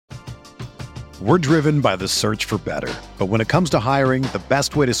We're driven by the search for better. But when it comes to hiring, the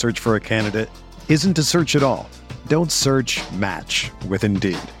best way to search for a candidate isn't to search at all. Don't search, match with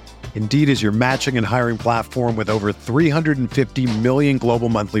Indeed. Indeed is your matching and hiring platform with over 350 million global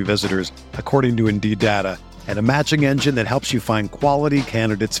monthly visitors, according to Indeed data, and a matching engine that helps you find quality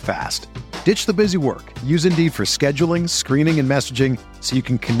candidates fast. Ditch the busy work. Use Indeed for scheduling, screening, and messaging so you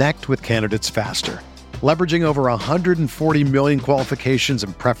can connect with candidates faster. Leveraging over 140 million qualifications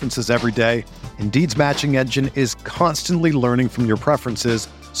and preferences every day, Indeed's matching engine is constantly learning from your preferences,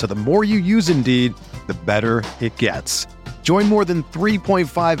 so the more you use Indeed, the better it gets. Join more than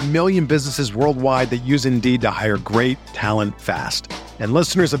 3.5 million businesses worldwide that use Indeed to hire great talent fast. And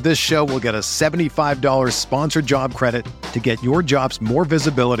listeners of this show will get a $75 sponsored job credit to get your jobs more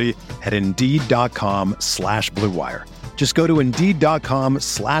visibility at Indeed.com/Blue Wire. Just go to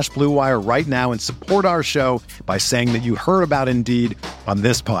Indeed.com/Blue Wire right now and support our show by saying that you heard about Indeed on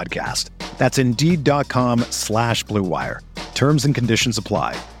this podcast. That's Indeed.com/Blue Wire. Terms and conditions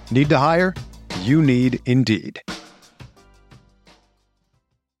apply. Need to hire? You need Indeed.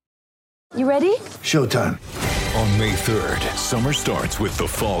 You ready? Showtime. On May 3rd, summer starts with The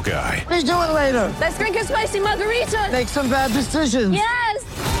Fall Guy. Let's do it later. Let's drink a spicy margarita. Make some bad decisions. Yes!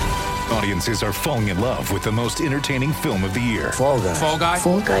 Audiences are falling in love with the most entertaining film of the year. Fall Guy. Fall Guy.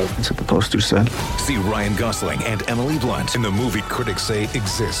 Fall Guy. That's what the poster said. See Ryan Gosling and Emily Blunt in the movie critics say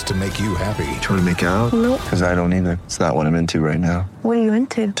exists to make you happy. Trying to make it out? Nope. Because I don't either. It's not what I'm into right now. What are you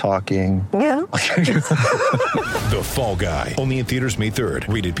into? Talking. Yeah. The Fall Guy. Only in theaters May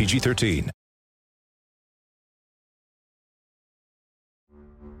 3rd. Rated PG-13.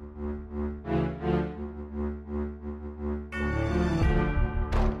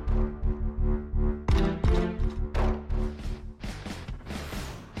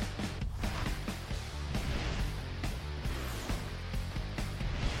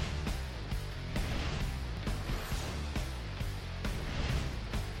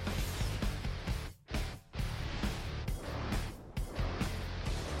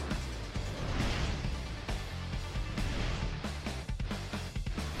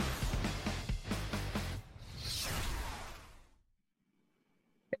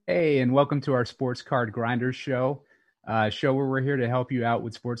 Hey, and welcome to our Sports Card Grinders show, show where we're here to help you out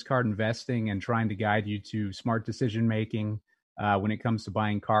with sports card investing and trying to guide you to smart decision making when it comes to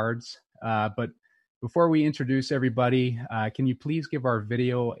buying cards. But before we introduce everybody, can you please give our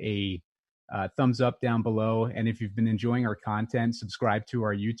video a thumbs up down below? And if you've been enjoying our content, subscribe to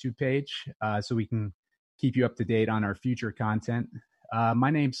our YouTube page so we can keep you up to date on our future content.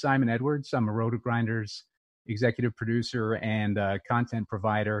 My name's Simon Edwards. I'm a Roto Grinders executive producer and content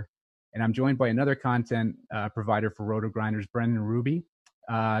provider, and I'm joined by another content provider for Roto Grinders, Brendan Ruby.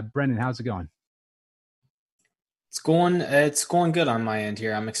 Brendan, how's it going? It's going good on my end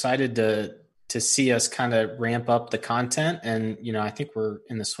here. I'm excited to see us kind of ramp up the content, and I think we're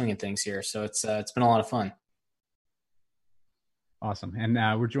in the swing of things here. So it's been a lot of fun. Awesome,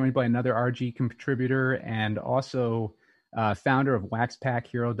 and we're joined by another RG contributor and also founder of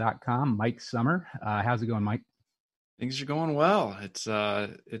WaxPackHero.com, Mike Summer. How's it going, Mike? Things are going well. It's we're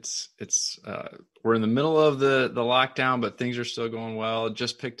in the middle of the lockdown, but things are still going well.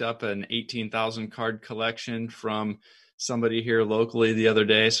 Just picked up an 18,000 card collection from somebody here locally the other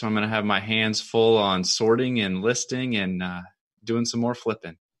day, so I'm going to have my hands full on sorting and listing and doing some more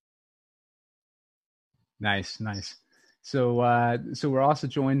flipping. Nice. So we're also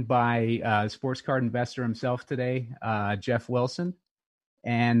joined by sports card investor himself today, Jeff Wilson.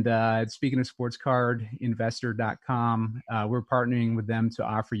 And speaking of sportscardinvestor.com, we're partnering with them to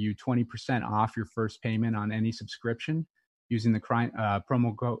offer you 20% off your first payment on any subscription using the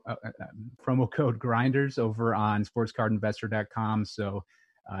promo code Grinders over on sportscardinvestor.com. So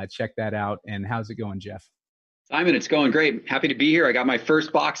check that out. And how's it going, Jeff? Simon, it's going great. Happy to be here. I got my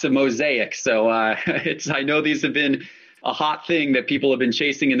first box of Mosaic. So I know these have been a hot thing that people have been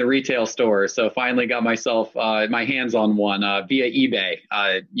chasing in the retail store. So finally got myself my hands on one via eBay.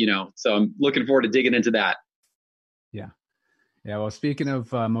 So I'm looking forward to digging into that. Yeah. Well, speaking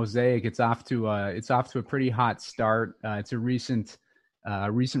of Mosaic, it's off to a pretty hot start. It's a recent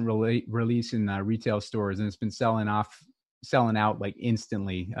release in retail stores, and it's been selling out like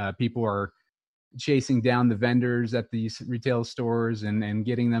instantly. People are chasing down the vendors at these retail stores and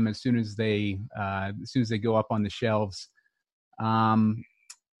getting them as soon as they go up on the shelves.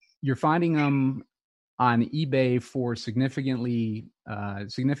 You're finding them on eBay for significantly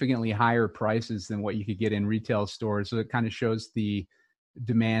higher prices than what you could get in retail stores. So it kind of shows the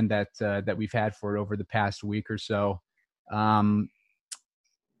demand that we've had for it over the past week or so.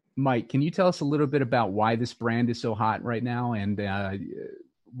 Mike, can you tell us a little bit about why this brand is so hot right now and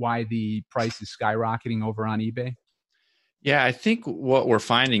why the price is skyrocketing over on eBay? Yeah, I think what we're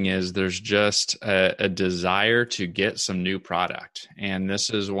finding is there's just a desire to get some new product. And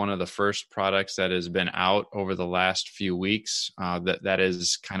this is one of the first products that has been out over the last few weeks that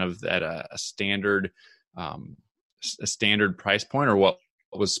is kind of at a standard price point, or what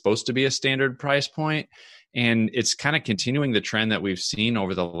was supposed to be a standard price point. And it's kind of continuing the trend that we've seen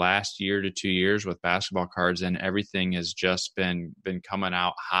over the last year to 2 years with basketball cards, and everything has just been coming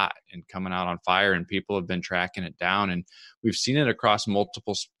out hot and coming out on fire, and people have been tracking it down. And we've seen it across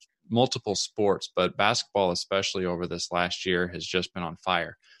multiple sports, but basketball, especially over this last year, has just been on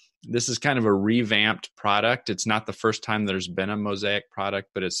fire. This is kind of a revamped product. It's not the first time there's been a Mosaic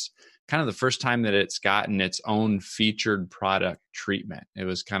product, but it's kind of the first time that it's gotten its own featured product treatment. It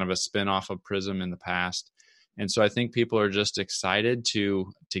was kind of a spin-off of Prism in the past. And so I think people are just excited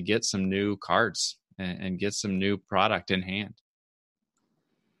to get some new cards and get some new product in hand.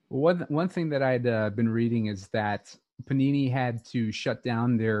 One thing that I'd been reading is that Panini had to shut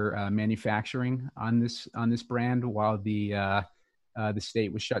down their manufacturing on this brand while the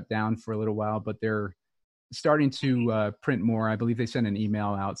state was shut down for a little while, but they're starting to print more. I believe they sent an email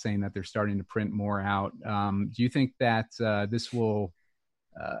out saying that they're starting to print more out. Do you think that this will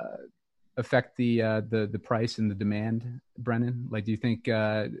affect the price and the demand, Brennan? Like, do you think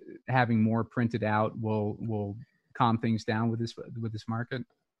having more printed out will calm things down with this market?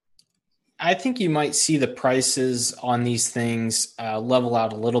 I think you might see the prices on these things level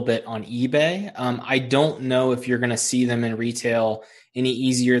out a little bit on eBay. I don't know if you're going to see them in retail any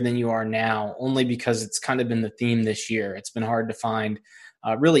easier than you are now, only because it's kind of been the theme this year. It's been hard to find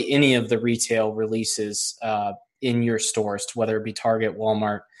really any of the retail releases in your stores, whether it be Target,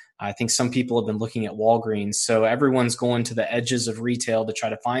 Walmart. I think some people have been looking at Walgreens. So everyone's going to the edges of retail to try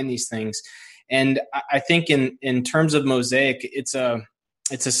to find these things. And I think in terms of Mosaic, it's a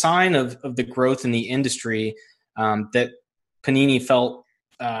sign of the growth in the industry that Panini felt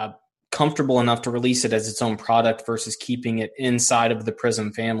comfortable enough to release it as its own product versus keeping it inside of the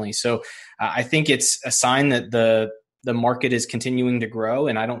Prism family. So I think it's a sign that the market is continuing to grow,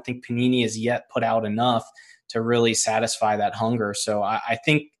 and I don't think Panini has yet put out enough to really satisfy that hunger. So I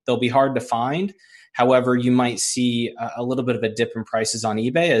think they'll be hard to find. However, you might see a little bit of a dip in prices on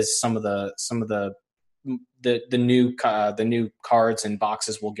eBay as some of the new cards and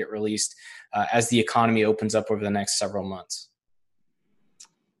boxes will get released as the economy opens up over the next several months.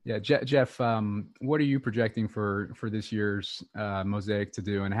 Yeah, Jeff, what are you projecting for this year's Mosaic to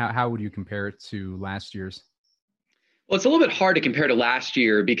do, and how would you compare it to last year's? Well, it's a little bit hard to compare to last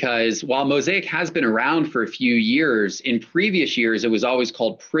year because while Mosaic has been around for a few years, in previous years, it was always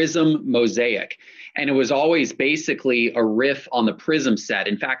called Prism Mosaic. And it was always basically a riff on the Prism set.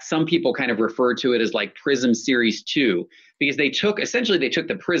 In fact, some people kind of refer to it as like Prism Series 2, because they took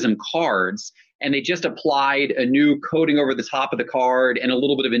the Prism cards and they just applied a new coating over the top of the card and a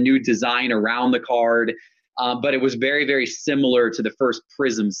little bit of a new design around the card. But it was very, very similar to the first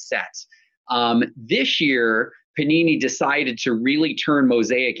Prism set. This year, Panini decided to really turn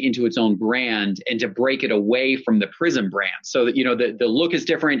Mosaic into its own brand and to break it away from the Prism brand. So that, the look is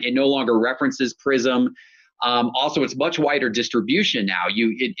different. It no longer references Prism. Also, it's much wider distribution now.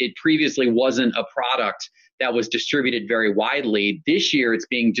 It previously wasn't a product that was distributed very widely. This year, it's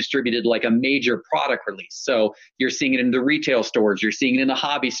being distributed like a major product release. So you're seeing it in the retail stores, you're seeing it in the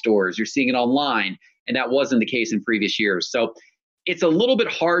hobby stores, you're seeing it online, and that wasn't the case in previous years. So it's a little bit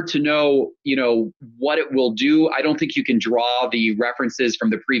hard to know, what it will do. I don't think you can draw the references from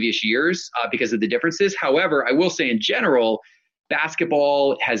the previous years because of the differences. However, I will say in general,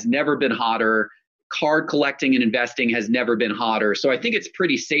 basketball has never been hotter. Card collecting and investing has never been hotter. So I think it's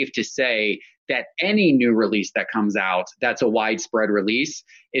pretty safe to say that any new release that comes out, that's a widespread release,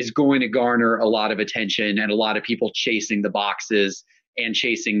 is going to garner a lot of attention and a lot of people chasing the boxes and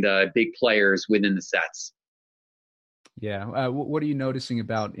chasing the big players within the sets. Yeah. What are you noticing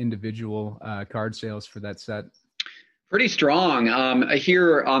about individual card sales for that set? Pretty strong.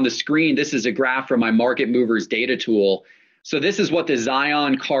 Here on the screen, this is a graph from my Market Movers data tool. So this is what the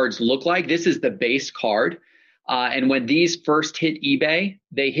Zion cards look like. This is the base card. And when these first hit eBay,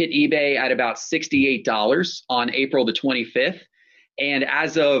 they hit eBay at about $68 on April the 25th. And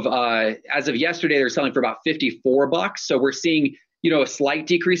as of yesterday, they're selling for about $54. So we're seeing a slight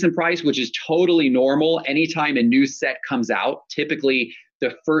decrease in price, which is totally normal. Anytime a new set comes out, typically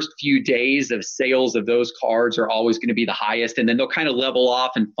the first few days of sales of those cards are always going to be the highest, and then they'll kind of level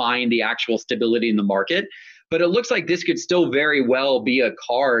off and find the actual stability in the market. But it looks like this could still very well be a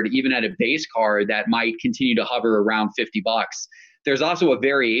card, even at a base card, that might continue to hover around $50. There's also a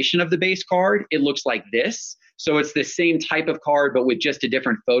variation of the base card. It looks like this. So it's the same type of card, but with just a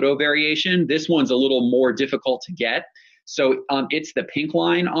different photo variation. This one's a little more difficult to get. So it's the pink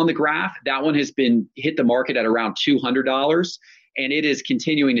line on the graph. That one has been hit the market at around $200, and it is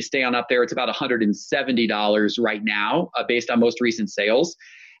continuing to stay on up there. It's about $170 right now, based on most recent sales.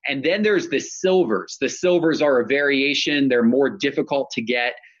 And then there's the silvers. The silvers are a variation. They're more difficult to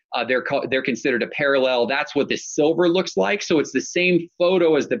get. They're considered a parallel. That's what the silver looks like. So it's the same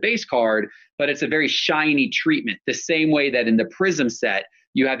photo as the base card, but it's a very shiny treatment. The same way that in the Prism set,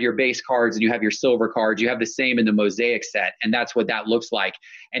 you have your base cards and you have your silver cards. You have the same in the Mosaic set, and that's what that looks like.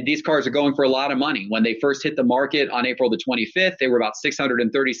 And these cards are going for a lot of money. When they first hit the market on April the 25th, they were about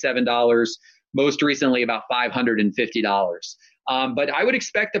 $637. Most recently, about $550. But I would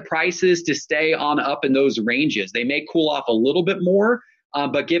expect the prices to stay on up in those ranges. They may cool off a little bit more,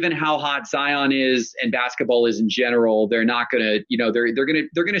 but given how hot Zion is and basketball is in general, they're not going to, they're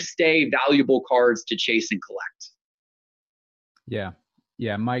going to stay valuable cards to chase and collect.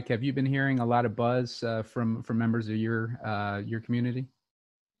 Yeah, Mike, have you been hearing a lot of buzz from members of your community?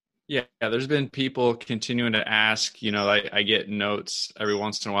 Yeah, there's been people continuing to ask. I get notes every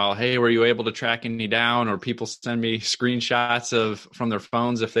once in a while. Hey, were you able to track any down? Or people send me screenshots from their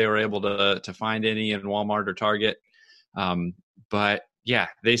phones if they were able to find any in Walmart or Target. But yeah,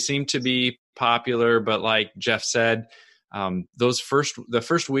 they seem to be popular. But like Jeff said, the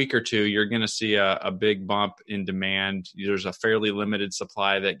first week or two, you're going to see a big bump in demand. There's a fairly limited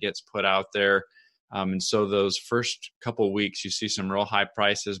supply that gets put out there. And so those first couple of weeks, you see some real high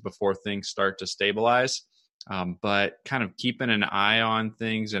prices before things start to stabilize. But kind of keeping an eye on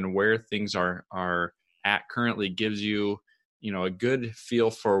things and where things are at currently gives you, a good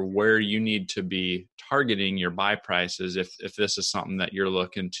feel for where you need to be targeting your buy prices if this is something that you're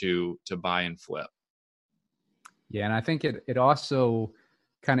looking to buy and flip. Yeah, and I think it also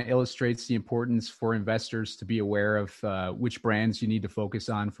kind of illustrates the importance for investors to be aware of which brands you need to focus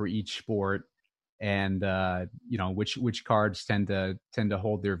on for each sport, and which cards tend to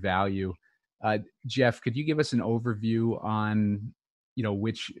hold their value. Jeff, could you give us an overview on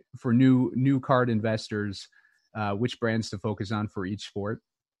which for new card investors, which brands to focus on for each sport?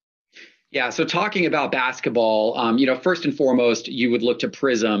 Yeah, so talking about basketball, first and foremost, you would look to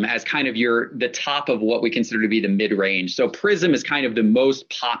Prism as kind of the top of what we consider to be the mid-range. So Prism is kind of the most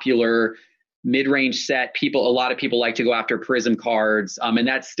popular mid-range set. A lot of people like to go after Prism cards, and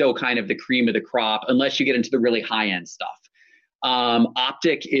that's still kind of the cream of the crop, unless you get into the really high-end stuff.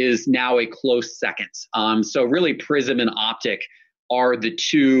 Optic is now a close second. So really Prism and Optic are the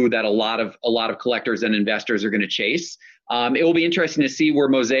two that a lot of collectors and investors are going to chase. It will be interesting to see where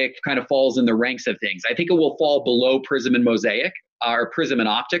Mosaic kind of falls in the ranks of things. I think it will fall below Prism and Mosaic, or Prism and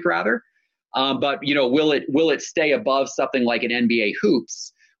Optic rather. But will it stay above something like an NBA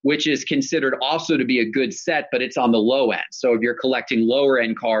Hoops, which is considered also to be a good set, but it's on the low end. So if you're collecting lower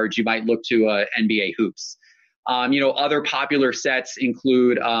end cards, you might look to NBA Hoops. Other popular sets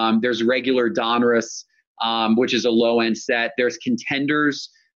include there's regular Donruss, which is a low end set. There's Contenders,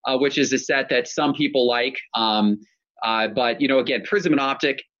 which is a set that some people like. But again, Prism and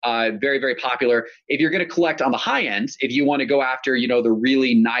Optic, very, very popular. If you're going to collect on the high end, if you want to go after, the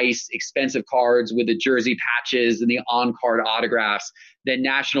really nice, expensive cards with the jersey patches and the on-card autographs, then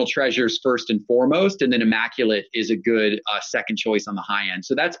National Treasures first and foremost, and then Immaculate is a good second choice on the high end.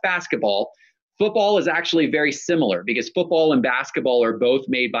 So that's basketball. Football is actually very similar because football and basketball are both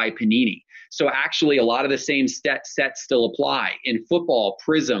made by Panini. So actually, a lot of the same sets still apply. In football,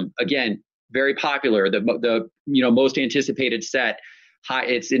 Prism, again, very popular. The most anticipated set.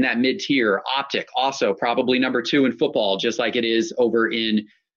 It's in that mid tier. Optic also probably number 2 in football, just like it is over in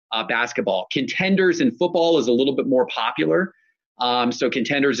basketball. Contenders in football is a little bit more popular. So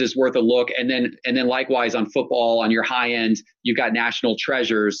Contenders is worth a look. And then likewise on football, on your high end, you've got National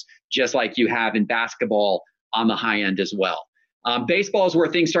Treasures, just like you have in basketball on the high end as well. Baseball is where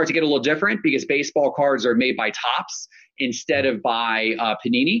things start to get a little different because baseball cards are made by Topps instead of by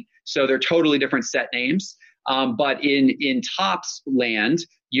Panini. So they're totally different set names. But in Topps land,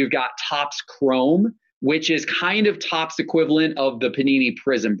 you've got Topps Chrome, which is kind of Topps equivalent of the Panini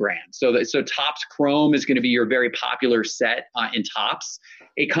Prism brand. So Topps Chrome is going to be your very popular set in Topps.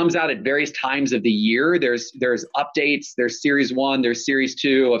 It comes out at various times of the year. There's updates. There's Series 1, there's Series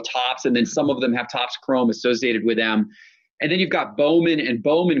 2 of Topps, and then some of them have Topps Chrome associated with them. And then you've got Bowman and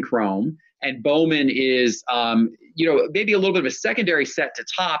Bowman Chrome. And Bowman is, maybe a little bit of a secondary set to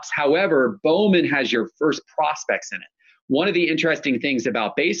Topps. However, Bowman has your first prospects in it. One of the interesting things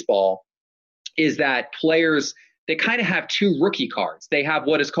about baseball is that players, they kind of have 2 rookie cards. They have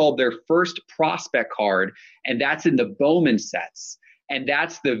what is called their first prospect card, and that's in the Bowman sets. And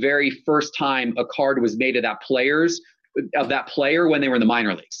that's the very first time a card was made of that player when they were in the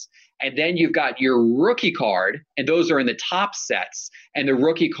minor leagues. And then you've got your rookie card, and those are in the top sets. And the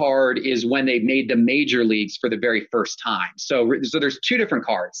rookie card is when they made the major leagues for the very first time. So there's two different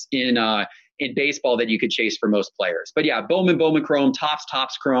cards in baseball that you could chase for most players. But yeah, Bowman Chrome,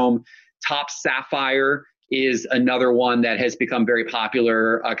 Topps Chrome, Topps Sapphire is another one that has become very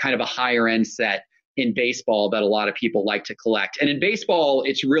popular, kind of a higher end set in baseball that a lot of people like to collect. And in baseball,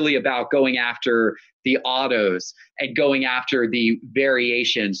 it's really about going after the autos and going after the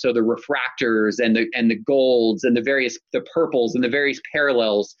variations. So the refractors and the golds and the purples and the various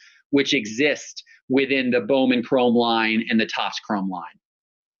parallels which exist within the Bowman Chrome line and the Topps Chrome line.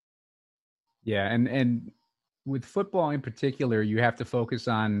 Yeah. And with football in particular, you have to focus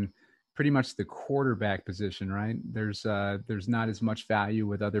on pretty much the quarterback position, right? There's not as much value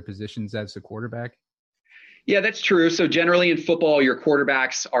with other positions as the quarterback. Yeah, that's true. So generally in football, your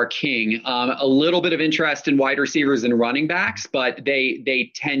quarterbacks are king. A little bit of interest in wide receivers and running backs, but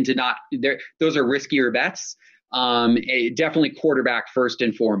they tend to not. Those are riskier bets. Definitely quarterback first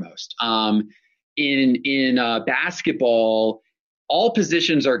and foremost. In basketball, all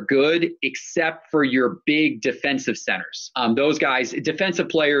positions are good except for your big defensive centers. Those guys, defensive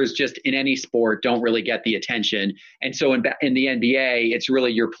players, just in any sport, don't really get the attention. And so in the NBA, it's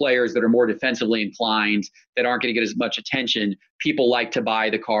really your players that are more defensively inclined that aren't going to get as much attention. People like to buy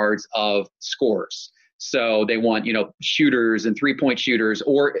the cards of scorers. So they want, shooters and 3-point shooters,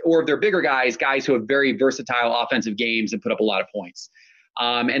 or if they're bigger guys who have very versatile offensive games and put up a lot of points.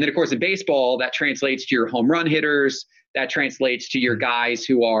 And then, of course, in baseball, that translates to your home run hitters. That translates to your guys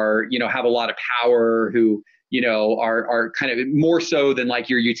who are, have a lot of power, who, are kind of more so than like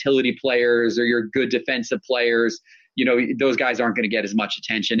your utility players or your good defensive players. Those guys aren't going to get as much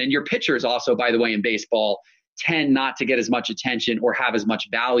attention. And your pitchers also, by the way, in baseball tend not to get as much attention or have as much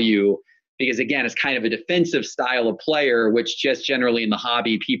value because, again, it's kind of a defensive style of player, which just generally in the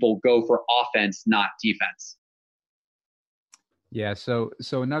hobby, people go for offense, not defense. Yeah. So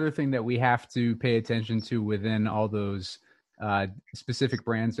another thing that we have to pay attention to within all those specific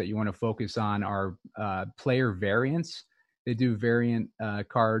brands that you want to focus on are player variants. They do variant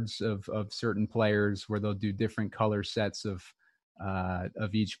cards of certain players where they'll do different color sets of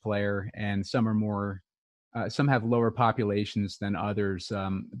each player, and some are more, some have lower populations than others.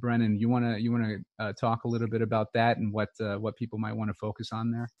 Brennan, you want to talk a little bit about that and what people might want to focus on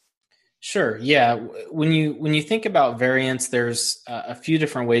there? Sure. Yeah. When you think about variants, there's a few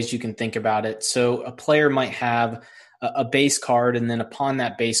different ways you can think about it. So a player might have a base card, and then upon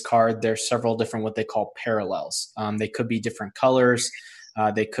that base card, there's several different what they call parallels. They could be different colors.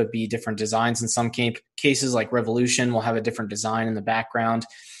 They could be different designs. In some cases, like Revolution, will have a different design in the background.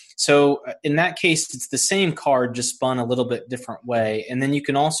 So in that case, it's the same card, just spun a little bit different way. And then you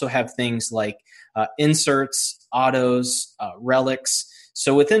can also have things like inserts, autos, relics.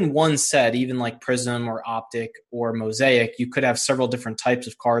 So within one set, even like Prism or Optic or Mosaic, you could have several different types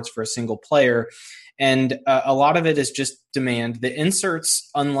of cards for a single player. And a lot of it is just demand. The inserts,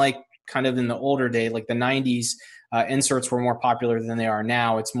 unlike kind of in the older day, like the 90s, inserts were more popular than they are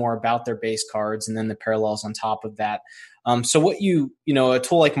now. It's more about their base cards and then the parallels on top of that. So what a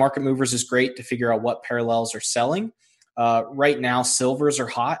tool like Market Movers is great to figure out what parallels are selling. Right now, silvers are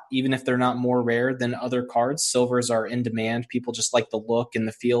hot, even if they're not more rare than other cards. Silvers are in demand. People just like the look and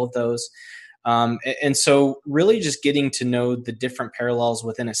the feel of those. And so really just getting to know the different parallels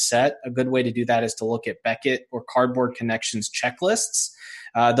within a set. A good way to do that is to look at Beckett or Cardboard Connections checklists.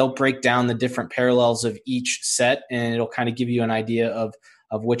 They'll break down the different parallels of each set, and it'll kind of give you an idea of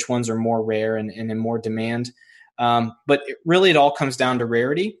which ones are more rare and in more demand. But it all comes down to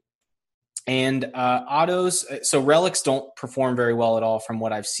rarity. And autos, so relics don't perform very well at all from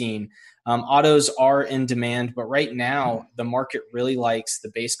what I've seen. Autos are in demand, but right now the market really likes the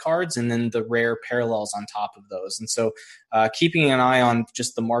base cards and then the rare parallels on top of those. And so keeping an eye on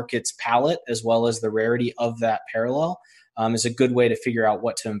just the market's palette as well as the rarity of that parallel is a good way to figure out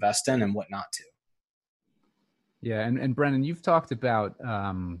what to invest in and what not to. Yeah. And Brennan, you've talked about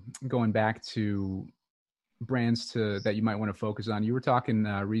going back to brands that you might want to focus on. You were talking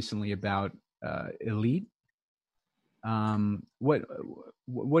recently about Elite.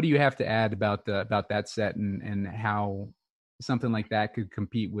 What do you have to add about that set and how something like that could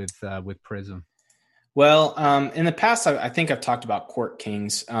compete with Prism? Well, in the past, I think I've talked about Court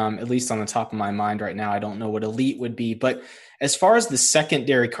Kings, at least on the top of my mind right now. I don't know what Elite would be, but as far as the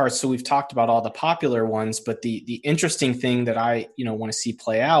secondary cards, so we've talked about all the popular ones, but the interesting thing that I want to see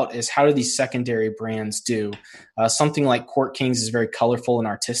play out is how do these secondary brands do? Something like Court Kings is very colorful and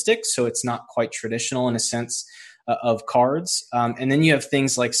artistic, so it's not quite traditional in a sense. of cards. And then you have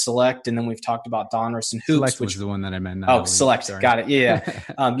things like Select, and then we've talked about Donruss and Hoops. Select was the one that I meant. Select. Sorry. Got it.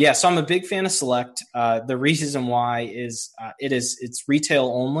 Yeah. So I'm a big fan of Select. The reason why is it's retail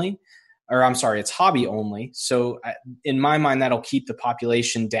only. Or I'm sorry, it's hobby only. So in my mind, that'll keep the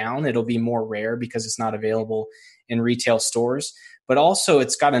population down. It'll be more rare because it's not available in retail stores. But also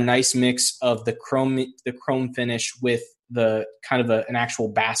it's got a nice mix of the chrome finish with the kind of an actual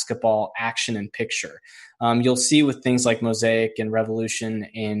basketball action and picture. You'll see with things like Mosaic and Revolution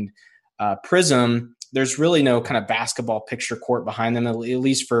and Prism, there's really no kind of basketball picture court behind them, at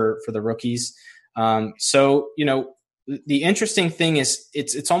least for the rookies. So, the interesting thing is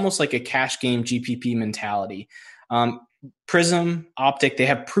it's almost like a cash game GPP mentality. Prism, Optic, they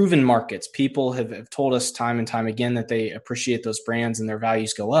have proven markets. People have told us time and time again that they appreciate those brands and their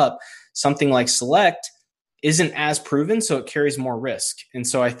values go up. Something like Select isn't as proven, so it carries more risk. And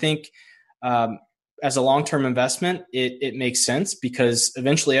so I think as a long-term investment, it makes sense because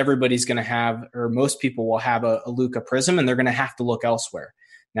eventually everybody's going to have, or most people will have a Luka Prism, and they're going to have to look elsewhere.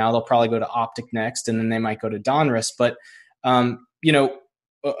 Now they'll probably go to Optic next, and then they might go to Donruss. But,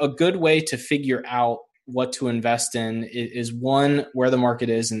 a good way to figure out what to invest in is one, where the market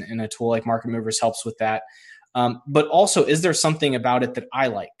is, and a tool like Market Movers helps with that. But also, is there something about it that I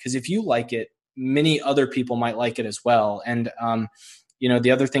like? Because if you like it, many other people might like it as well. And,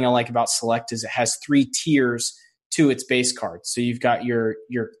 the other thing I like about Select is it has 3 tiers to its base card. So you've got your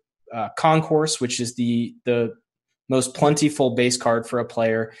Concourse, which is the most plentiful base card for a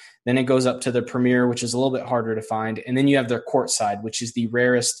player. Then it goes up to the Premier, which is a little bit harder to find. And then you have their Courtside, which is the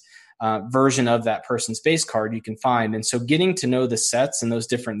rarest version of that person's base card you can find. And so getting to know the sets and those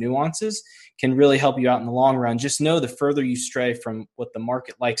different nuances can really help you out in the long run. Just know the further you stray from what the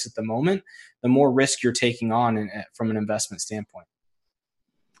market likes at the moment, the more risk you're taking on from an investment standpoint.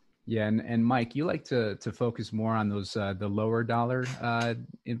 Yeah, and Mike, you like to focus more on those the lower dollar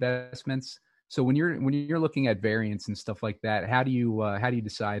investments. So when you're looking at variants and stuff like that, how do you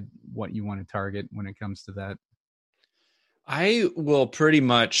decide what you want to target when it comes to that? I will pretty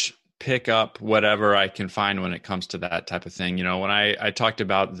much pick up whatever I can find when it comes to that type of thing. When I talked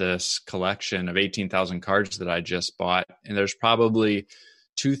about this collection of 18,000 cards that I just bought, and there's probably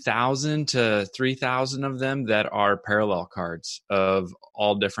 2,000 to 3,000 of them that are parallel cards of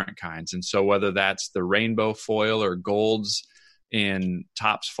all different kinds. And so whether that's the rainbow foil or golds in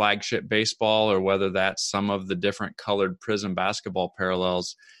Topps flagship baseball, or whether that's some of the different colored Prism basketball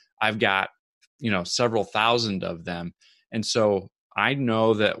parallels, I've got, several thousand of them. And so I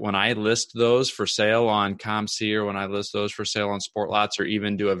know that when I list those for sale on COMC, or when I list those for sale on Sportlots, or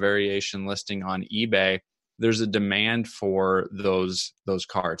even do a variation listing on eBay, there's a demand for those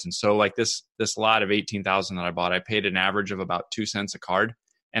cards. And so like this lot of 18,000 that I bought, I paid an average of about 2 cents a card,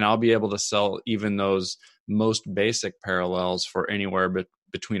 and I'll be able to sell even those most basic parallels for anywhere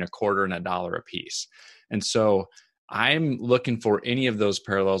between $0.25 and $1 a piece. And so I'm looking for any of those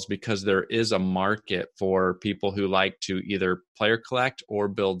parallels because there is a market for people who like to either player collect or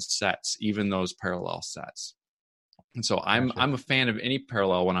build sets, even those parallel sets. And so I'm a fan of any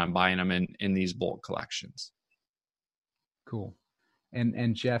parallel when I'm buying them in these bulk collections. Cool.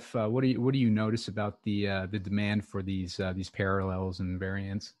 And Jeff, what do you notice about the demand for these parallels and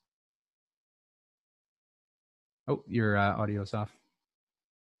variants? Oh, your audio's off.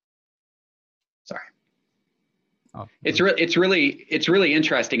 Sorry. Oh, it's really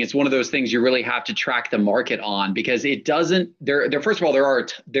interesting. It's one of those things you really have to track the market on, because it doesn't. There. First of all,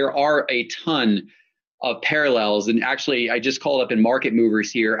 there are a ton of parallels, and actually, I just called up in Market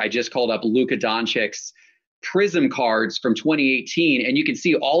Movers here. I just called up Luka Doncic's Prism cards from 2018, and you can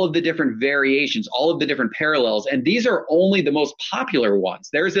see all of the different variations, all of the different parallels, and these are only the most popular ones.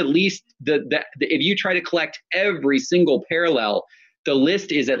 There's at least if you try to collect every single parallel, the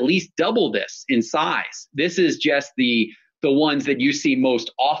list is at least double this in size. This is just the ones that you see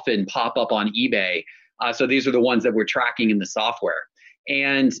most often pop up on eBay. So these are the ones that we're tracking in the software,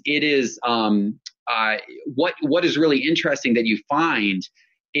 and it is what is really interesting that you find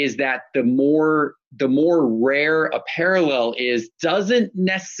is that the more rare a parallel is, doesn't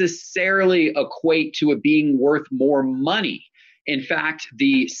necessarily equate to it being worth more money. In fact,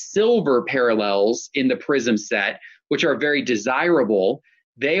 the silver parallels in the Prism set, which are very desirable,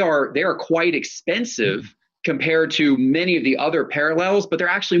 they are quite expensive compared to many of the other parallels, but they're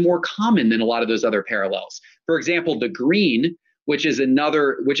actually more common than a lot of those other parallels. For example, the green, which is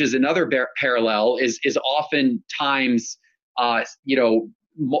another parallel, is oftentimes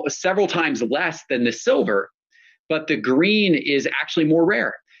several times less than the silver, but the green is actually more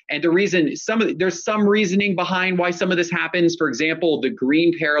rare. And the reason, there's some reasoning behind why some of this happens. For example, the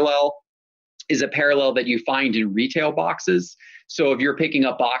green parallel is a parallel that you find in retail boxes. So if you're picking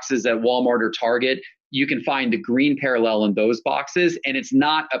up boxes at Walmart or Target, you can find the green parallel in those boxes. And it's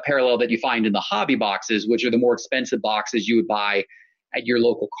not a parallel that you find in the hobby boxes, which are the more expensive boxes you would buy at your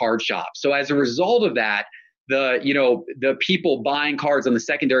local card shop. So as a result of that, the people buying cards on the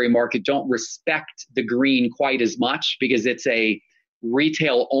secondary market don't respect the green quite as much because it's a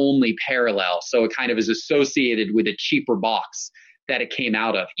retail only parallel. So it kind of is associated with a cheaper box that it came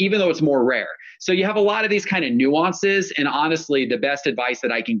out of, even though it's more rare. So you have a lot of these kind of nuances. And honestly, the best advice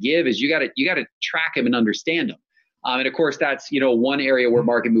that I can give is you got to track them and understand them. And of course, that's, one area where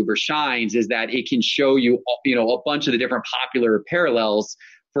Market Mover shines is that it can show you, a bunch of the different popular parallels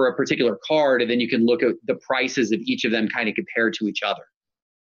for a particular card. And then you can look at the prices of each of them kind of compared to each other.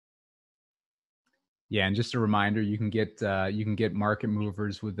 Yeah. And just a reminder, you can get Market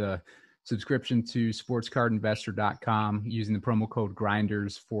Movers with a subscription to sportscardinvestor.com using the promo code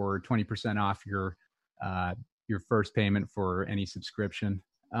Grinders for 20% off your first payment for any subscription.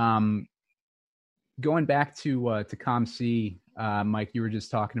 Going back to COMC, Mike, you were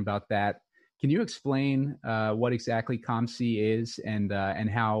just talking about that. Can you explain what exactly COMC is and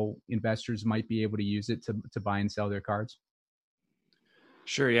how investors might be able to use it to buy and sell their cards?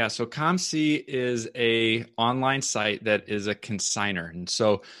 Sure. Yeah. So COMC is a online site that is a consignor. And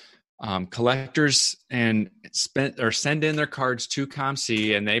so collectors send in their cards to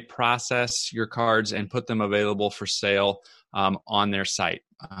COMC, and they process your cards and put them available for sale on their site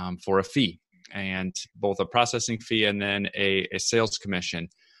for a fee, and both a processing fee and then a sales commission.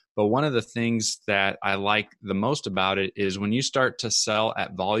 But one of the things that I like the most about it is when you start to sell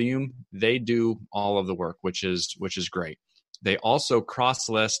at volume, they do all of the work, which is great. They also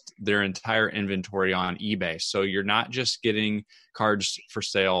cross-list their entire inventory on eBay. So you're not just getting cards for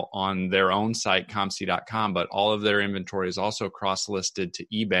sale on their own site, COMC.com, but all of their inventory is also cross-listed to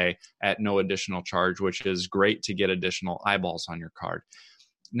eBay at no additional charge, which is great to get additional eyeballs on your card.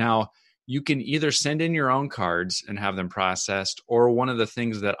 Now, you can either send in your own cards and have them processed, or one of the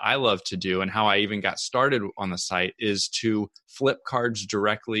things that I love to do and how I even got started on the site is to flip cards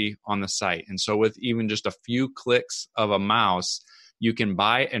directly on the site. And so with even just a few clicks of a mouse, you can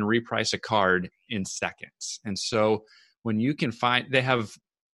buy and reprice a card in seconds. And so when you can they have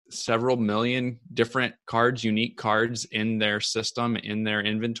several million different cards, unique cards in their system, in their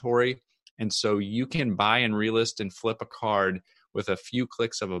inventory. And so you can buy and relist and flip a card with a few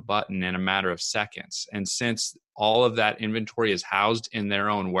clicks of a button in a matter of seconds. And since all of that inventory is housed in their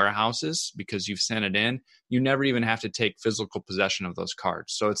own warehouses because you've sent it in, you never even have to take physical possession of those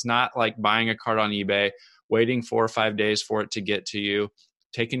cards. So it's not like buying a card on eBay, waiting 4 or 5 days for it to get to you,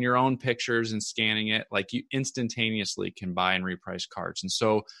 taking your own pictures and scanning it. Like, you instantaneously can buy and reprice cards. And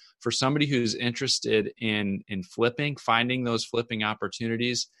so for somebody who's interested in flipping, finding those flipping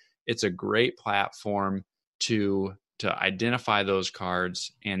opportunities, it's a great platform to identify those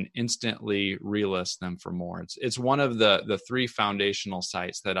cards and instantly relist them for more. It's one of the 3 foundational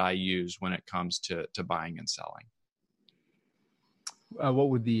sites that I use when it comes to buying and selling. What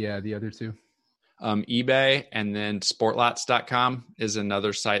would the other 2? eBay, and then sportlots.com is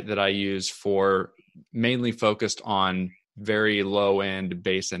another site that I use for mainly focused on very low end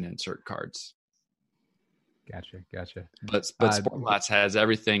base and insert cards. Gotcha. But Sportlots has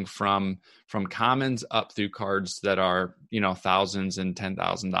everything from commons up through cards that are, thousands and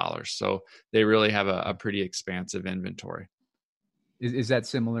 $10,000. So they really have a pretty expansive inventory. Is that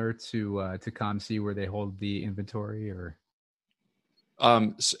similar to COMC where they hold the inventory, or?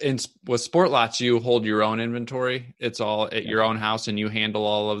 With Sportlots, you hold your own inventory. It's all at your own house, and you handle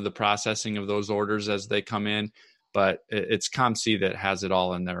all of the processing of those orders as they come in. But it's COMC that has it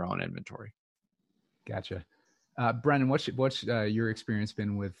all in their own inventory. Gotcha. Brennan, what's your experience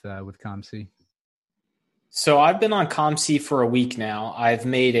been with COMC? So I've been on COMC for a week now. I've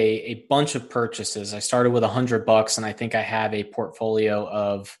made a bunch of purchases. I started with $100, and I think I have a portfolio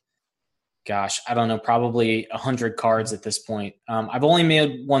of, probably 100 cards at this point. I've only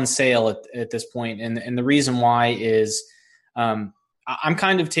made one sale at this point, and the reason why is I'm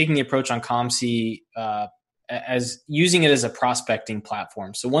kind of taking the approach on COMC as using it as a prospecting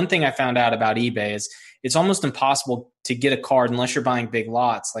platform. So one thing I found out about eBay is it's almost impossible to get a card unless you're buying big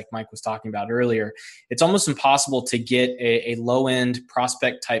lots, like Mike was talking about earlier. It's almost impossible to get a low-end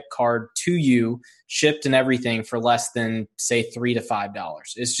prospect type card to you, shipped and everything, for less than, say, $3 to $5.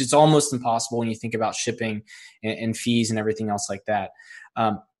 It's just almost impossible when you think about shipping and fees and everything else like that.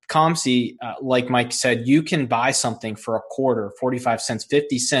 COMC, like Mike said, you can buy something for a quarter, 45 cents,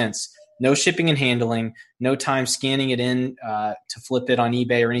 50 cents, no shipping and handling, no time scanning it in to flip it on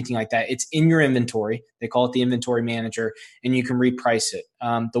eBay or anything like that. It's in your inventory. They call it the inventory manager, and you can reprice it.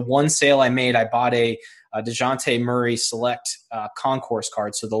 The one sale I made, I bought a DeJounte Murray Select Concourse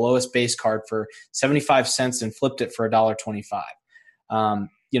card, so the lowest base card, for 75 cents and flipped it for $1.25.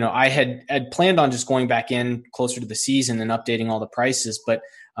 I had planned on just going back in closer to the season and updating all the prices, but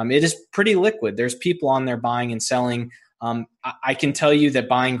it is pretty liquid. There's people on there buying and selling. I can tell you that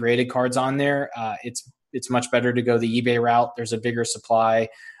buying graded cards on there, it's much better to go the eBay route. There's a bigger supply,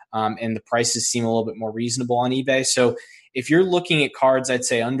 and the prices seem a little bit more reasonable on eBay. So if you're looking at cards, I'd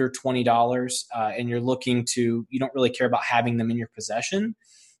say under $20, and you don't really care about having them in your possession,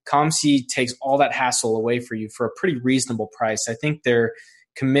 COMC takes all that hassle away for you for a pretty reasonable price. I think their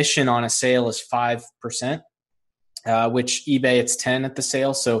commission on a sale is 5%, which eBay, it's 10 at the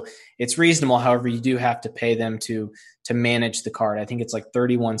sale. So it's reasonable. However, you do have to pay them to manage the card. I think it's like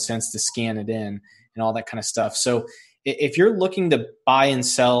 31 cents to scan it in and all that kind of stuff. So if you're looking to buy and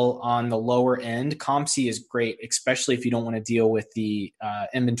sell on the lower end, COMC is great, especially if you don't want to deal with the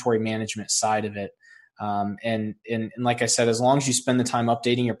inventory management side of it. And like I said, as long as you spend the time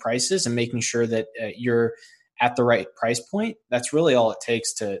updating your prices and making sure that you're at the right price point, that's really all it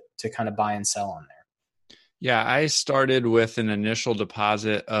takes to kind of buy and sell on there. Yeah, I started with an initial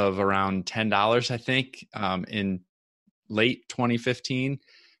deposit of around $10, I think, in late 2015.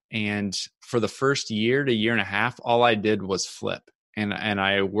 And for the first year to year and a half, all I did was flip. And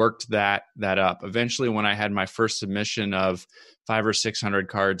I worked that up. Eventually, when I had my first submission of 500 or 600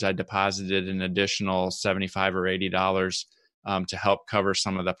 cards, I deposited an additional $75 or $80 to help cover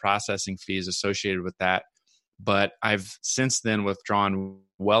some of the processing fees associated with that. But I've since then withdrawn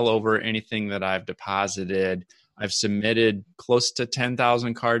well over anything that I've deposited. I've submitted close to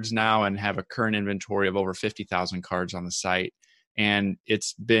 10,000 cards now and have a current inventory of over 50,000 cards on the site. And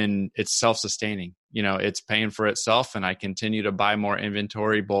it's self-sustaining. It's paying for itself, and I continue to buy more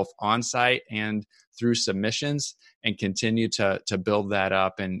inventory both on site and through submissions, and continue to build that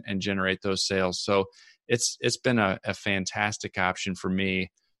up and generate those sales. So it's been a fantastic option for me,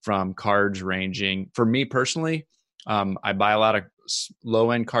 from cards ranging. For me personally, I buy a lot of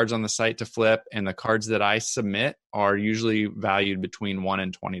low-end cards on the site to flip, and the cards that I submit are usually valued between $1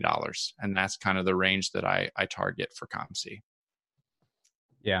 and $20, and that's kind of the range that I target for COMC.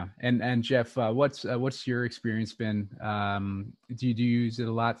 Yeah, and Jeff, what's your experience been? Do you use it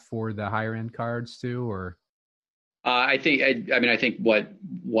a lot for the higher end cards too, or? I think what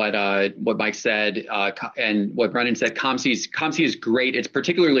Mike said and what Brendan said, COMC is great. It's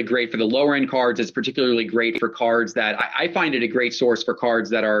particularly great for the lower end cards. It's particularly great for cards that I find it a great source for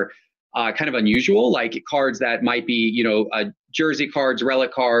cards that are kind of unusual, like cards that might be, jersey cards,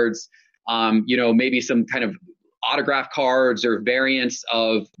 relic cards, maybe some kind of autograph cards or variants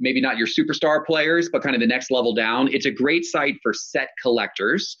of maybe not your superstar players, but kind of the next level down. It's a great site for set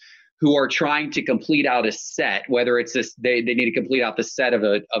collectors who are trying to complete out a set, whether it's they need to complete out the set of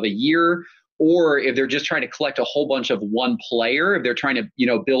a year, or if they're just trying to collect a whole bunch of one player, if they're trying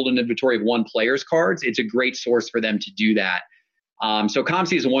to build an inventory of one player's cards, it's a great source for them to do that. So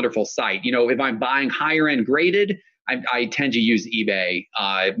COMC is a wonderful site. If I'm buying higher end graded, I tend to use eBay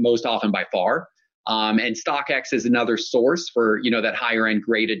most often by far. And StockX is another source for, that higher end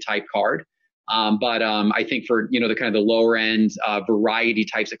graded type card. But I think for, the kind of the lower end variety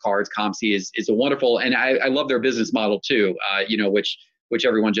types of cards, COMC is a wonderful, and I love their business model too, which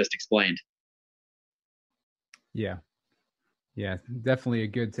everyone just explained. Yeah. Yeah, definitely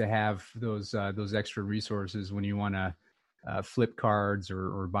good to have those extra resources when you want to flip cards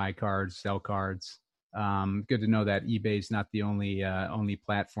or buy cards, sell cards. Good to know that eBay is not the only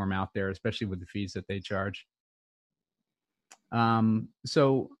platform out there, especially with the fees that they charge.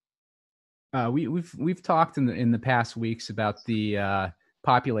 We've talked in the past weeks about the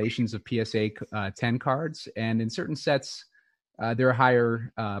populations of PSA 10 cards, and in certain sets there are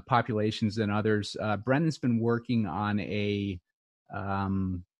higher populations than others. Brendan's been working on a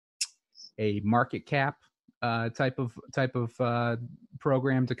market cap type of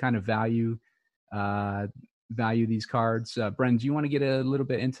program to kind of value these cards. Brendan, do you want to get a little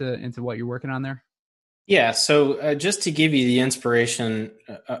bit into what you're working on there? Yeah. So just to give you the inspiration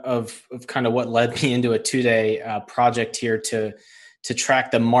of kind of what led me into a 2-day project here to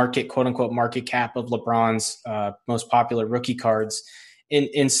track the market, quote unquote, market cap of LeBron's most popular rookie cards.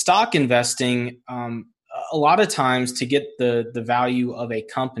 In stock investing, a lot of times to get the value of a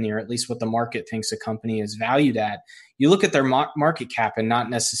company, or at least what the market thinks a company is valued at, you look at their market cap and not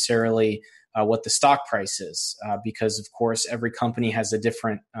necessarily what the stock price is, because of course every company has a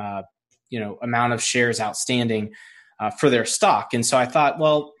different amount of shares outstanding. for their stock. And so I thought,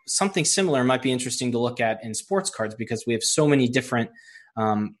 well, something similar might be interesting to look at in sports cards because we have so many different,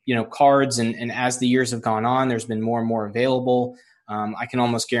 cards. And as the years have gone on, there's been more and more available. I can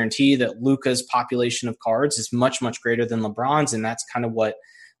almost guarantee that Luka's population of cards is much, much greater than LeBron's. And that's kind of what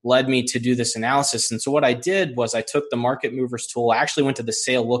led me to do this analysis. And so what I did was I took the Market Movers tool. I actually went to the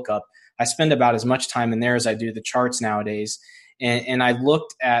sale lookup. I spend about as much time in there as I do the charts nowadays. And I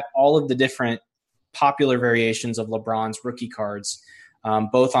looked at all of the different popular variations of LeBron's rookie cards,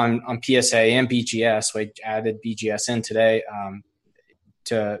 both on PSA and BGS. We added BGS in today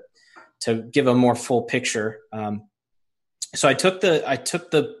to give a more full picture. So I took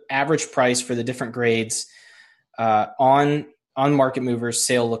the average price for the different grades on Market Movers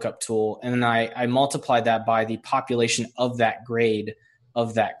sale lookup tool, and then I multiplied that by the population of that grade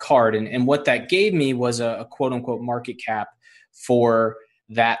of that card. And what that gave me was a quote unquote market cap for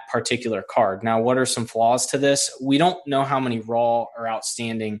that particular card. Now, what are some flaws to this? We don't know how many raw are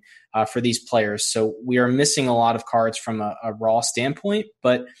outstanding for these players. So we are missing a lot of cards from a raw standpoint.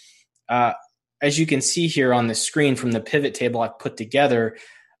 But as you can see here on the screen from the pivot table I've put together,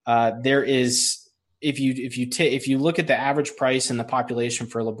 there is, if you look at the average price and the population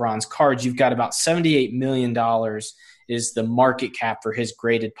for LeBron's cards, you've got about $78 million is the market cap for his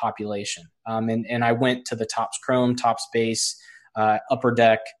graded population. And I went to the Topps Chrome, Topps Base, Upper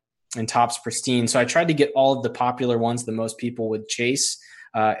Deck, and Topps Pristine. So I tried to get all of the popular ones that most people would chase.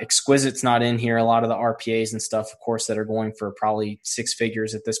 Exquisite's not in here. A lot of the RPAs and stuff, of course, that are going for probably six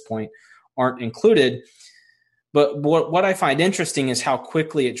figures at this point aren't included. But what I find interesting is how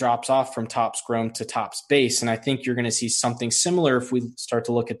quickly it drops off from Topps Chrome to Topps Base. And I think you're going to see something similar if we start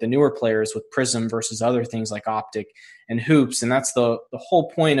to look at the newer players with Prism versus other things like Optic and Hoops. And that's the whole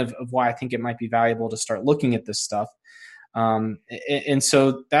point of why I think it might be valuable to start looking at this stuff. And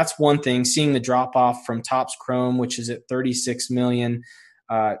so that's one thing, seeing the drop off from Topps Chrome, which is at 36 million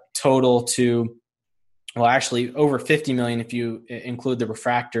total, to, well, actually over 50 million if you include the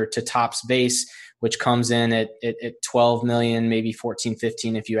refractor, to Topps Base, which comes in at 12 million, maybe 14,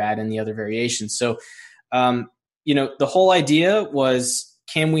 15 if you add in the other variations. So, the whole idea was,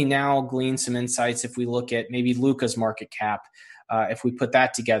 can we now glean some insights if we look at maybe Luka's market cap? If we put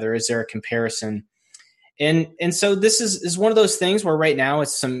that together, is there a comparison? And so this is one of those things where right now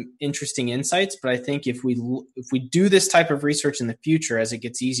it's some interesting insights, but I think if we do this type of research in the future, as it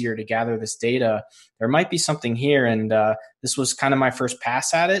gets easier to gather this data, there might be something here. And this was kind of my first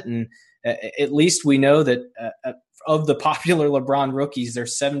pass at it. And at least we know that of the popular LeBron rookies,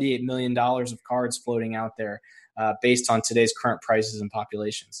 there's $78 million of cards floating out there based on today's current prices and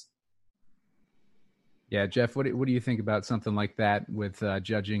populations. Yeah, Jeff, what do you think about something like that with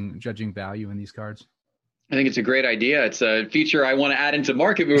judging value in these cards? I think it's a great idea. It's a feature I want to add into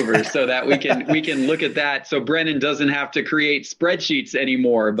Market Movers so that we can look at that. So Brennan doesn't have to create spreadsheets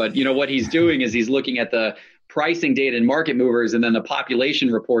anymore. But what he's doing is he's looking at the pricing data in Market Movers and then the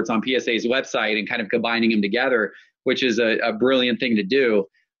population reports on PSA's website and kind of combining them together, which is a brilliant thing to do.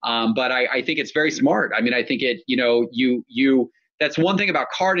 But I think it's very smart. I mean, I think that's one thing about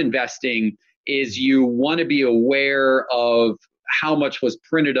card investing is you want to be aware of how much was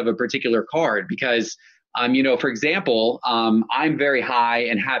printed of a particular card because for example, I'm very high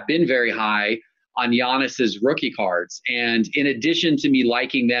and have been very high on Giannis's rookie cards. And in addition to me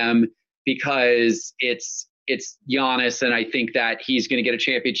liking them because it's Giannis and I think that he's going to get a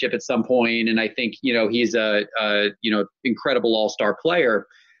championship at some point, and I think, he's a incredible all-star player,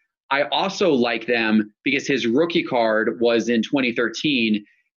 I also like them because his rookie card was in 2013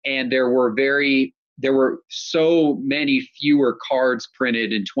 and there were so many fewer cards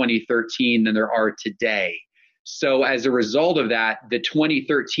printed in 2013 than there are today. So as a result of that, the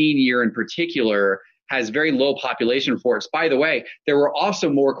 2013 year in particular has very low population reports. By the way, there were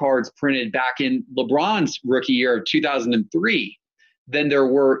also more cards printed back in LeBron's rookie year of 2003 than there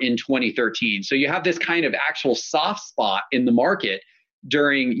were in 2013. So you have this kind of actual soft spot in the market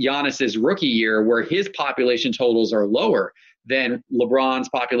during Giannis's rookie year where his population totals are lower than LeBron's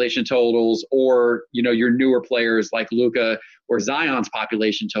population totals or, your newer players like Luka or Zion's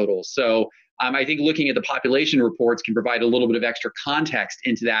population totals. So I think looking at the population reports can provide a little bit of extra context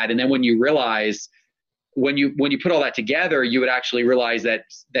into that. And then when you realize, when you put all that together, you would actually realize that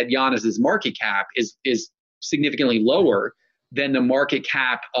Giannis's market cap is significantly lower than the market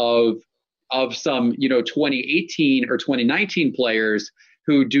cap of some, 2018 or 2019 players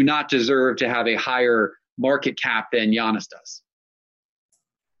who do not deserve to have a higher market cap than Giannis does.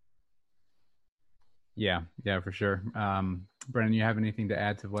 Yeah, for sure. Brennan, you have anything to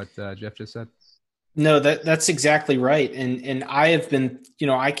add to what Jeff just said? No, that's exactly right. And I have been,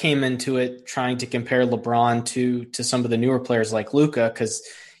 I came into it trying to compare LeBron to some of the newer players like Luka, because,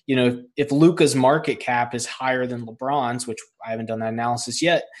 if Luka's market cap is higher than LeBron's, which I haven't done that analysis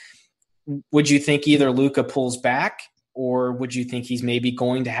yet, would you think either Luka pulls back, or would you think he's maybe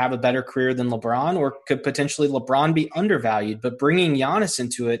going to have a better career than LeBron, or could potentially LeBron be undervalued? But bringing Giannis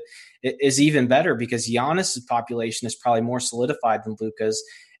into it is even better, because Giannis's population is probably more solidified than Luka's.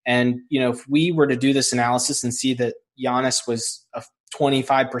 And, if we were to do this analysis and see that Giannis was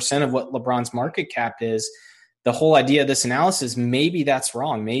 25% of what LeBron's market cap is, the whole idea of this analysis, maybe that's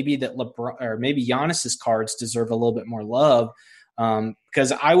wrong. Maybe that LeBron, or maybe Giannis's cards deserve a little bit more love.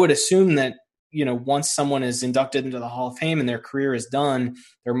 Because I would assume that, once someone is inducted into the Hall of Fame and their career is done,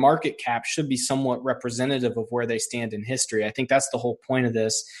 their market cap should be somewhat representative of where they stand in history. I think that's the whole point of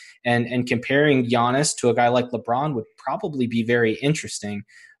this. And comparing Giannis to a guy like LeBron would probably be very interesting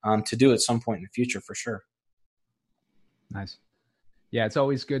to do at some point in the future, for sure. Nice. Yeah, it's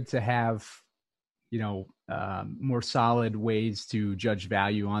always good to have, more solid ways to judge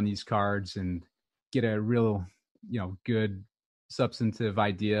value on these cards and get a real, good substantive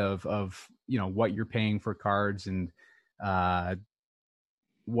idea of what you're paying for cards and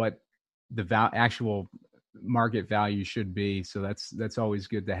what the actual market value should be. So that's always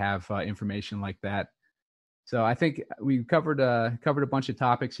good to have information like that. So I think we covered a bunch of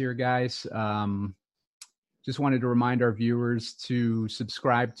topics here, guys. Just wanted to remind our viewers to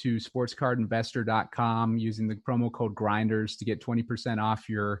subscribe to sportscardinvestor.com using the promo code Grinders to get 20% off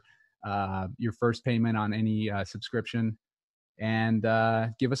your first payment on any subscription. And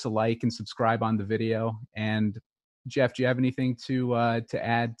give us a like and subscribe on the video. And Jeff, do you have anything to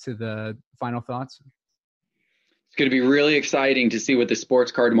add to the final thoughts? It's going to be really exciting to see what the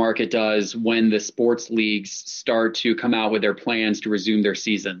sports card market does when the sports leagues start to come out with their plans to resume their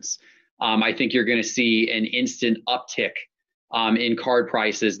seasons. I think you're going to see an instant uptick in card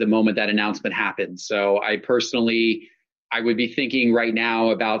prices the moment that announcement happens. So I would be thinking right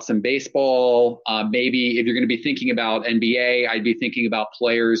now about some baseball. Maybe if you're going to be thinking about NBA, I'd be thinking about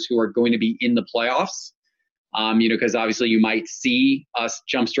players who are going to be in the playoffs, because obviously you might see us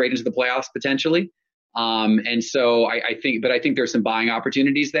jump straight into the playoffs potentially. And so I think there's some buying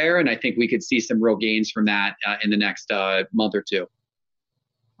opportunities there, and I think we could see some real gains from that in the next month or two.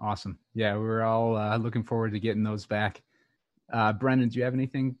 Awesome. Yeah, we're all looking forward to getting those back. Brendan, do you have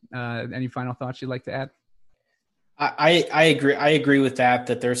anything, any final thoughts you'd like to add? I agree. I agree with that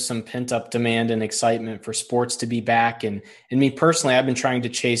there's some pent up demand and excitement for sports to be back. And me personally, I've been trying to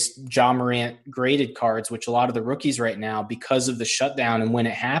chase Ja Morant graded cards, which a lot of the rookies right now, because of the shutdown and when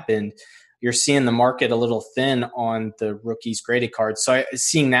it happened, you're seeing the market a little thin on the rookies graded cards. So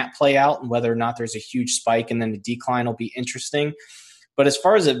seeing that play out and whether or not there's a huge spike and then the decline will be interesting. But as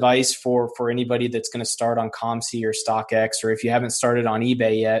far as advice for anybody that's going to start on COMC or StockX, or if you haven't started on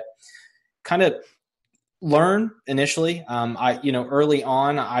eBay yet, kind of learn initially. Early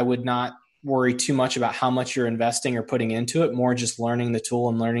on, I would not worry too much about how much you're investing or putting into it, more just learning the tool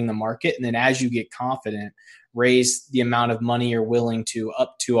and learning the market. And then as you get confident, raise the amount of money you're willing to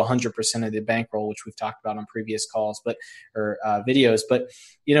up to 100% of the bankroll, which we've talked about on previous calls, or videos. But,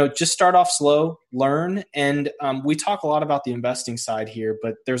 just start off slow, learn. And we talk a lot about the investing side here,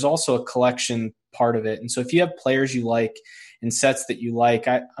 but there's also a collection part of it. And so if you have players you like and sets that you like,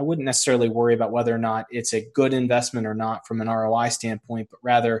 I wouldn't necessarily worry about whether or not it's a good investment or not from an ROI standpoint, but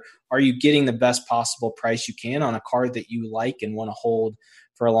rather, are you getting the best possible price you can on a card that you like and want to hold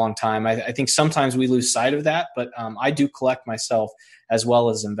for a long time? I think sometimes we lose sight of that, but I do collect myself as well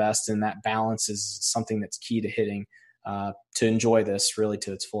as invest, and that balance is something that's key to hitting to enjoy this really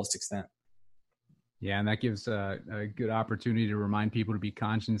to its fullest extent. Yeah, and that gives a good opportunity to remind people to be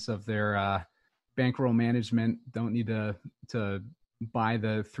conscious of their bankroll management. Don't need to buy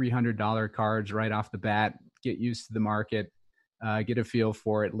the $300 cards right off the bat. Get used to the market, get a feel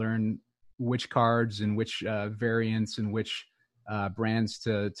for it, learn which cards and which variants and which brands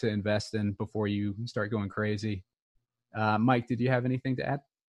to invest in before you start going crazy. Mike, did you have anything to add?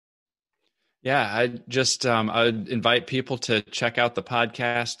 Yeah, I would invite people to check out the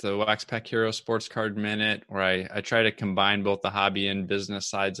podcast, the Wax Pack Hero Sports Card Minute, where I try to combine both the hobby and business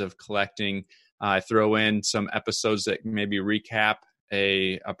sides of collecting. I throw in some episodes that maybe recap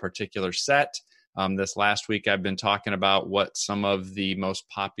a particular set. This last week, I've been talking about what some of the most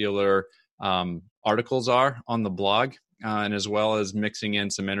popular articles are on the blog, and as well as mixing in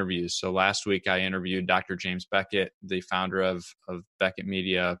some interviews. So last week, I interviewed Dr. James Beckett, the founder of Beckett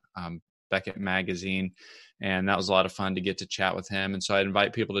Media, Beckett Magazine, And that was a lot of fun to get to chat with him. And so I'd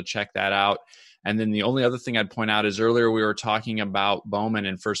invite people to check that out. And then the only other thing I'd point out is earlier we were talking about Bowman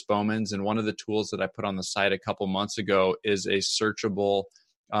and First Bowmans. And one of the tools that I put on the site a couple months ago is a searchable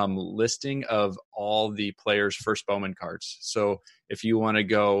listing of all the players' First Bowman cards. So if you want to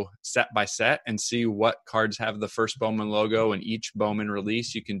go set by set and see what cards have the First Bowman logo in each Bowman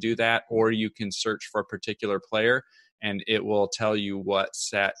release, you can do that. Or you can search for a particular player and it will tell you what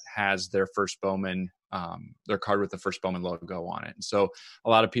set has their First Bowman, their card with the First Bowman logo on it. And so a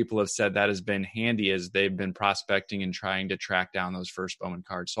lot of people have said that has been handy as they've been prospecting and trying to track down those First Bowman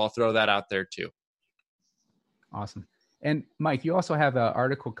cards. So I'll throw that out there too. Awesome. And Mike, you also have an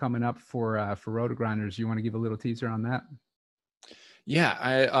article coming up for RotoGrinders. You want to give a little teaser on that? Yeah,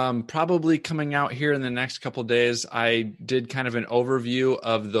 I probably coming out here in the next couple of days. I did kind of an overview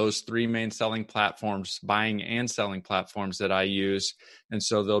of those three main selling platforms, buying and selling platforms that I use. And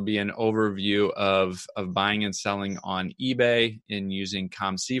so there'll be an overview of buying and selling on eBay and using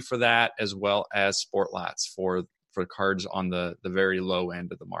COMC for that, as well as Sportlots for cards on the very low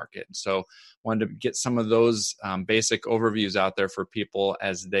end of the market. So wanted to get some of those basic overviews out there for people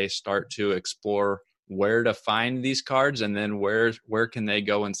as they start to explore where to find these cards and then where can they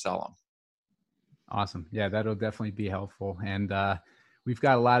go and sell them. Awesome. Yeah, that'll definitely be helpful. And we've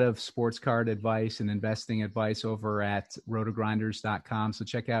got a lot of sports card advice and investing advice over at rotogrinders.com. So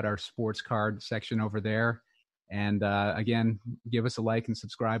check out our sports card section over there. And again, give us a like and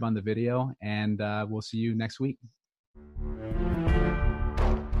subscribe on the video, and we'll see you next week.